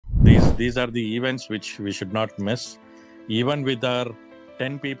these are the events which we should not miss. Even with our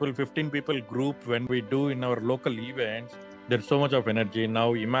 10 people, 15 people group, when we do in our local events, there's so much of energy.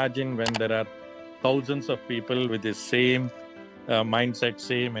 Now imagine when there are thousands of people with the same mindset,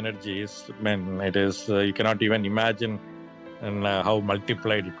 same energies. Man, it is, you cannot even imagine and how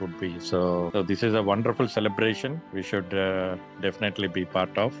multiplied it would be. So this is a wonderful celebration. We should definitely be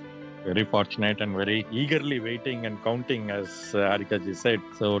part of. Very fortunate and very eagerly waiting and counting, as Harika ji said,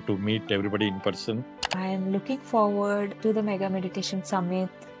 so to meet everybody in person. I am looking forward to the Mega Meditation Summit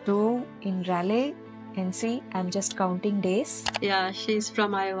 2 in Raleigh, NC. I'm just counting days. Yeah, she's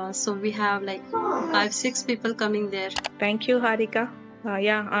from Iowa, so we have like 5-6 people coming there. Thank you, Harika.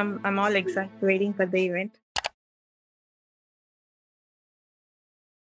 Yeah, I'm all excited waiting for the event.